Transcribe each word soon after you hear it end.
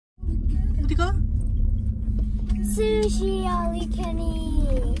어디가? sushi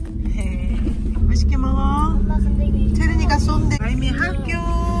all-you-can-eat. 맛있게 먹어. 엄마 근데 이거 채린이가 쏜대. 아이미 학교.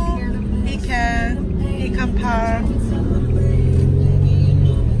 He can park.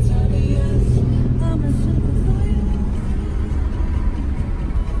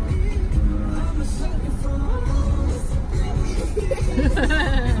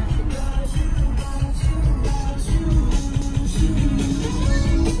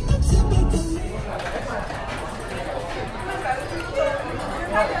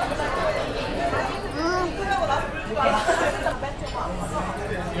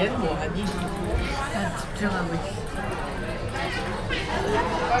 얘는 뭐하니? 난 집중하고 있어.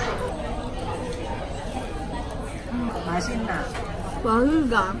 맛있나?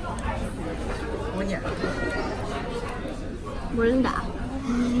 뭔가 뭐냐? 모른다.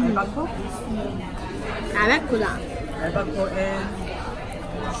 알바코? 알았구나. 알바코 앤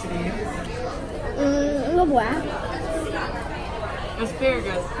shrimp. 이거 뭐야?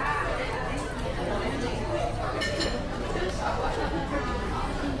 Asparagus.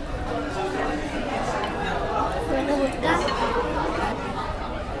 먹어볼까?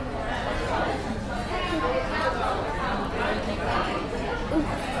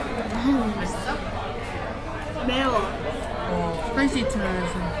 맛있어? 매워. 스파이시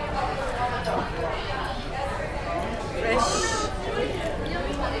트라이에서 프레쉬.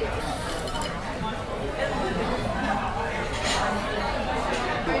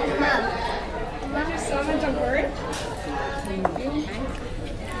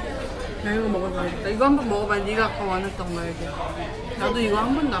 나 이거 먹어봐야겠다. 이거 한번 먹어봐. 네가 아까 원했던 거 얘기. 나도 이거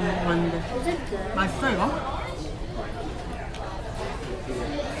한 번도 안 먹어봤는데. 맛있어 이거?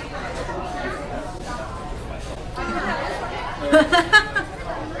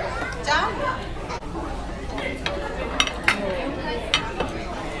 짠!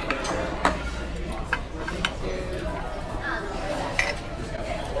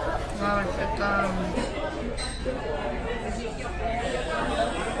 와 맛있겠다.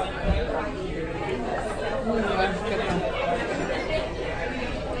 맛있겠다.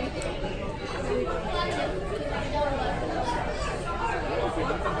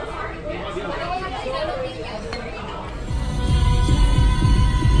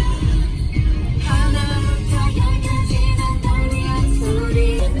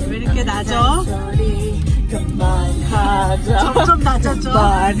 왜 이렇게 낮아? 그만하자. 점점 낮아져.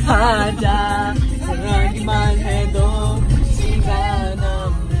 그만하자. 사랑하기만 해도 시간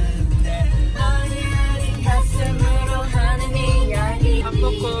없는데 어린 가슴으로 하는 이야기. 밥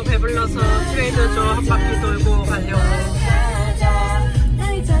먹고 배불러서 트레이더조 한 바퀴 돌고 가려고.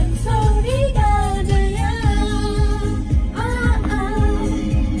 나의 잔소리가 들려.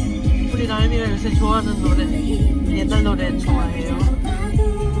 우리 나연이가 요새 좋아하는 노래, 옛날 노래 좋아해요.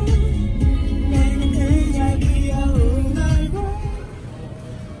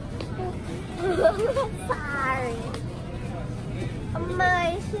 Sorry. 엄마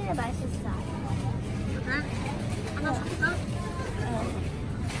이 시에 맛있어. 그래? 하나 샀어?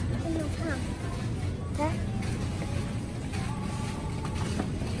 이거 사. 네?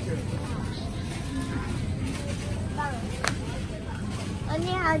 빵. 언니,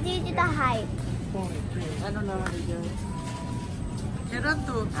 how do you do the hike? I don't know how to do it. 계란도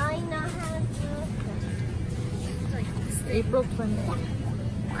I know how to do it. April 20.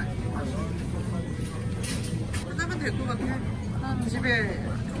 하나면 될 것 같아. 집에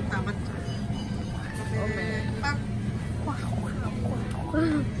좀 남았죠. 딱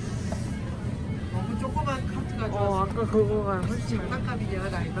너무 조그만 카트 가져와서 아까 그거가 훨씬 장난감이냐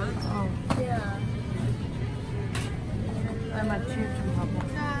라이건? Yeah. 얼마 뒤에 좀 봐봐.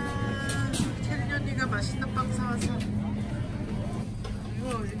 짠! 채린 언니가 맛있는 빵 사와서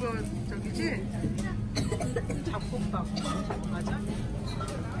이거 저기지? 잡곡빵 맞아?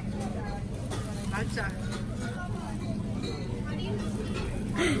 맞아.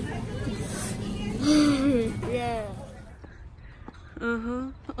 Yeah.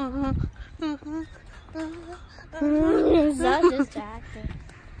 You're so distracted.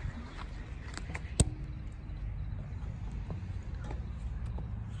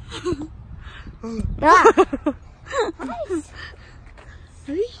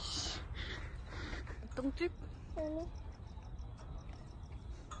 똥집?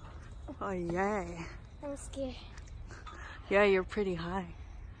 Oh yeah. I'm scared. Yeah, you're pretty high.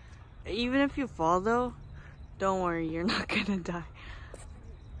 Even if you fall though, don't worry, you're not gonna die.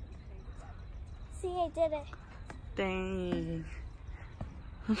 See, I did it. Dang.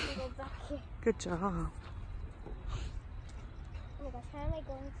 Go back here. Good job. Oh my gosh, how am I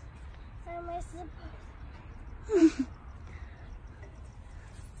going to... How am I supposed...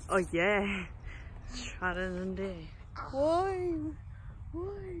 Oh yeah. 잘하는데. Why?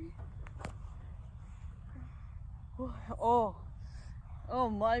 Oh,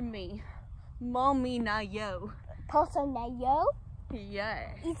 mommy 나요. 벌써 나요?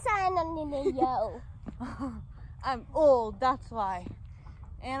 Yeah. 이상한 언니는요. I'm old, that's why.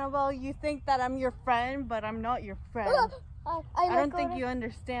 Annabelle, you think that I'm your friend, but I'm not your friend. I don't think you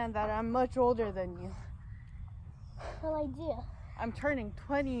understand that I'm much older than you. Well, I do. I'm turning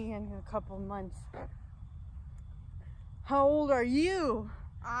 20 in a couple months. How old are you?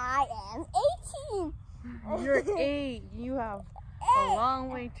 I am 18. You're 8. You have a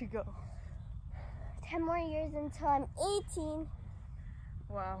long way to go. 10 more years until I'm 18.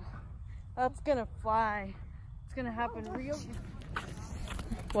 Wow. That's gonna fly. It's gonna happen real.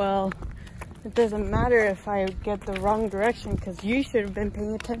 Well, it doesn't matter if I get the wrong direction because you should have been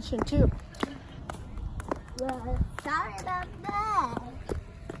paying attention too. Well, sorry about that.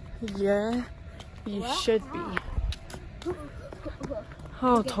 Yeah, you should be.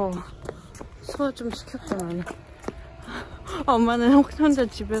 더워. 소화 좀 시켰다 나는. 엄마는 혼자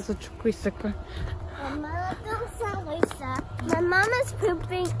집에서 죽고 있을걸. 엄마가 똥 싸고 있어. My mom is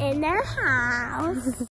pooping in their house.